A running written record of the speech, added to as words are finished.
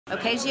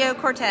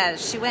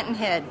Ocasio-Cortez, she went and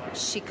hid.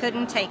 She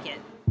couldn't take it.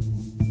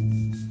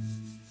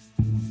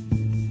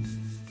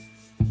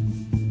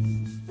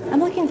 I'm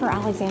looking for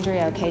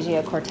Alexandria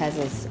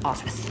Ocasio-Cortez's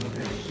office.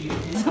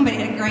 Somebody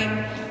had a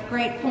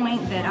great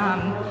point that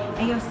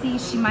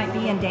AOC, she might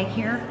be in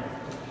daycare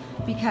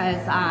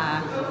because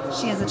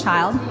she has a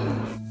child.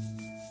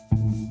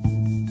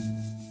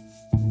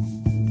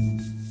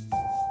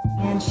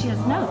 And she has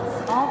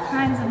notes, all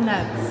kinds of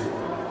notes.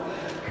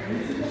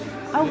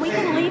 Oh, we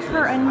can leave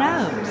her a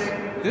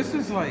note. This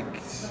is like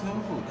so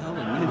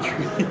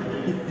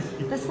elementary.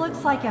 This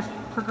looks like a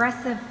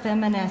progressive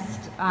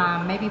feminist,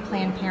 maybe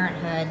Planned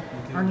Parenthood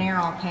or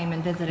NARAL came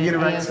and visited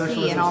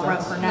AOC and all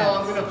wrote her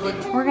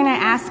notes. We're going to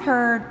ask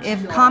her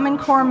if Common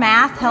Core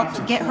math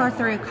helped get her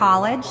through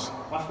college.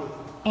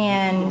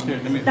 And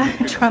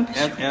Trump.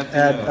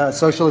 Add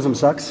socialism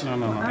sucks.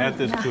 No. Add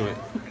this to it.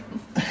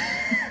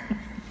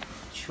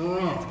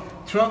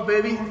 Trump,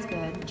 baby. That's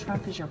good.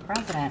 Trump is your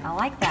president. I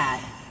like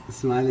that.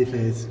 Smiley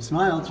face.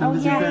 Smile. Trump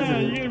is your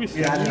president.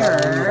 Yeah,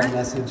 that's our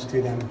message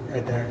to them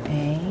right there.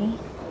 A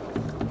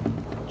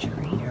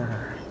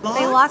traitor.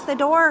 They locked the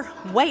door.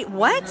 Wait,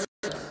 what?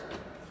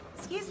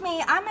 Excuse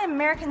me. I'm an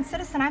American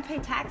citizen. I pay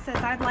taxes.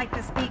 I'd like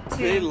to speak to.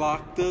 They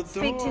locked the door.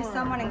 Speak to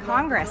someone in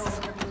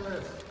Congress.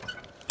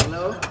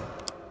 Hello.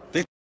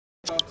 They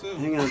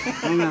Hang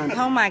on.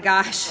 Oh my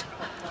gosh.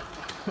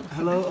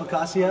 Hello,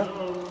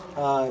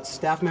 Ocasio.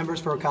 Staff members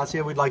for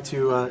Ocasio, we'd like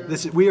to.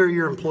 We are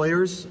your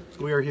employers.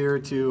 We are here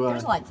to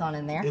There's lights on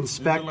in there.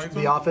 inspect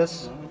the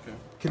office. Oh,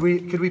 okay.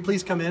 Could we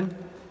please come in?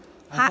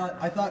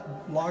 I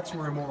thought locks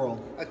were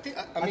immoral. I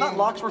thought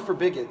locks were for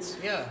bigots.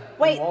 Yeah.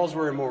 Wait. Walls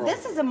were immoral.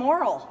 This is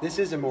immoral. This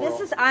is immoral.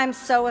 I'm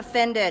so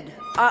offended.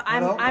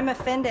 I'm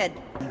offended.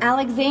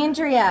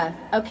 Alexandria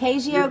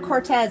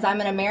Ocasio-Cortez,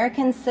 I'm an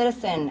American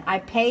citizen. I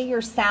pay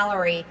your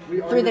salary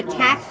through the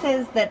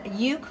taxes that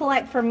you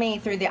collect from me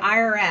through the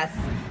IRS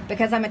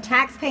because I'm a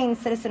tax-paying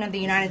citizen of the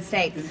United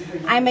States.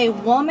 I'm a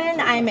woman,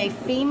 I'm a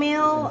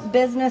female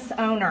business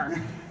owner,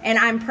 and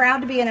I'm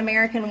proud to be an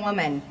American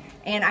woman.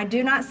 And I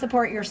do not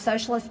support your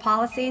socialist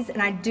policies,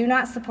 and I do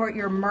not support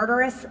your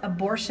murderous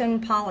abortion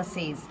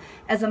policies.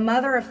 As a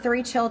mother of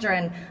 3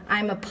 children,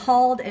 I'm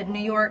appalled at New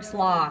York's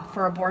law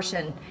for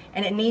abortion,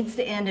 and it needs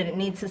to end, and it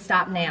needs to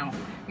stop now.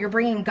 You're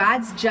bringing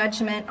God's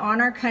judgment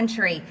on our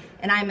country,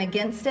 and I'm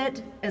against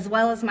it, as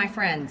well as my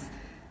friends.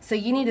 So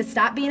you need to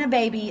stop being a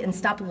baby and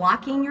stop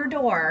locking your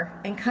door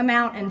and come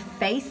out and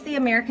face the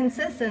American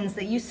citizens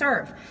that you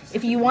serve.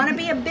 If you want to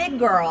be a big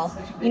girl,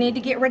 you need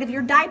to get rid of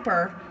your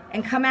diaper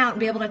and come out and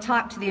be able to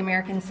talk to the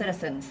American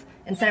citizens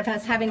instead of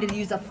us having to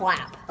use a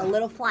flap, a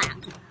little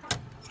flap.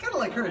 It's kind of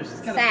like her.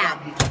 She's kind Sad.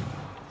 of flappy.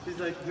 She's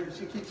like,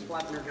 she keeps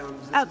flapping her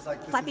gums. Oh,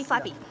 flappy,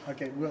 flappy.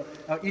 Okay, well,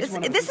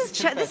 This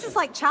is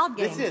like child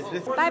games. This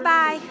is.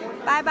 Bye-bye.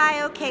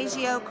 Bye-bye,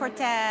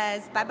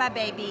 Ocasio-Cortez. Bye-bye,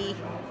 baby.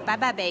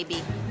 Bye-bye,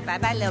 baby.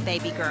 Bye-bye, little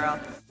baby girl.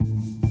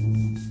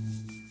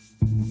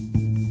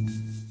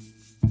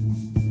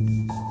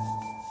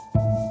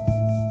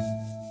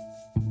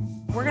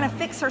 We're going to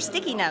fix her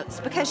sticky notes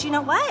because you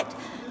know what?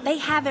 They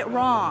have it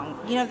wrong.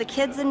 You know, the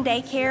kids in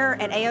daycare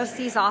at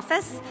AOC's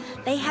office,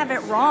 they have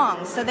it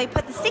wrong. So they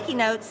put the sticky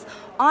notes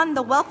on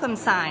the welcome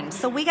sign.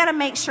 So we got to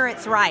make sure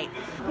it's right.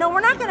 No, we're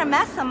not going to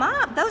mess them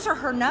up. Those are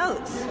her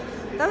notes.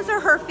 Those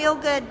are her feel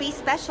good, be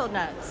special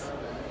notes.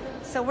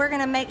 So we're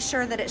going to make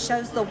sure that it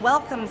shows the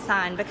welcome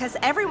sign because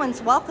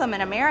everyone's welcome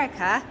in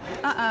America.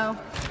 Uh-oh.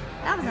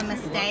 That was a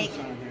mistake.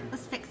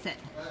 Let's fix it.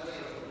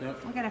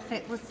 We got to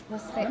fix,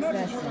 let's fix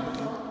this.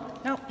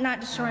 Nope, not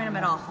destroying them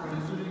at all.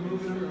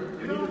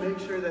 We need to make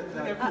sure that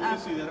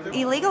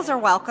Illegals are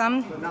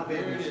welcome,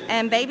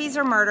 and babies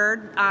are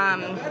murdered.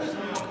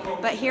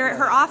 But here at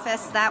her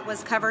office, that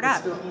was covered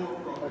up.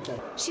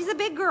 She's a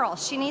big girl.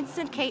 She needs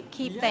to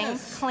keep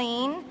things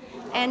clean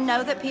and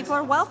know that people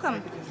are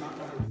welcome.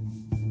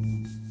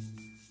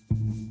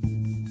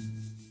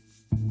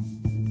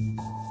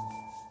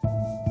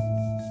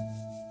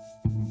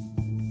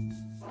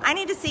 I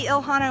need to see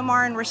Ilhan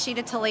Omar and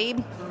Rashida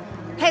Tlaib.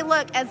 Hey,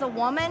 look, as a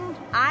woman,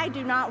 I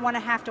do not want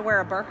to have to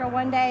wear a burqa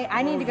one day.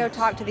 I need to go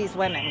talk to these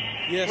women.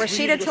 Yes,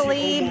 Rashida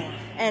Tlaib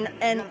and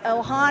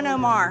Ilhan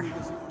Omar.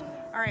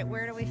 All right,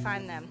 where do we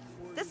find them?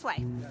 This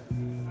way.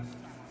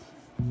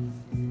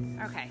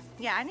 Okay,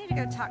 yeah, I need to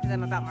go talk to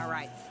them about my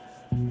rights.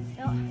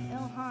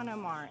 Ilhan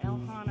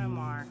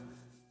Omar.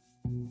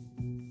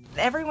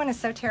 Everyone is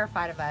so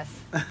terrified of us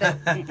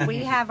that we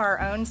have our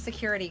own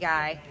security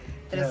guy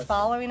that is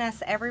following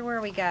us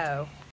everywhere we go.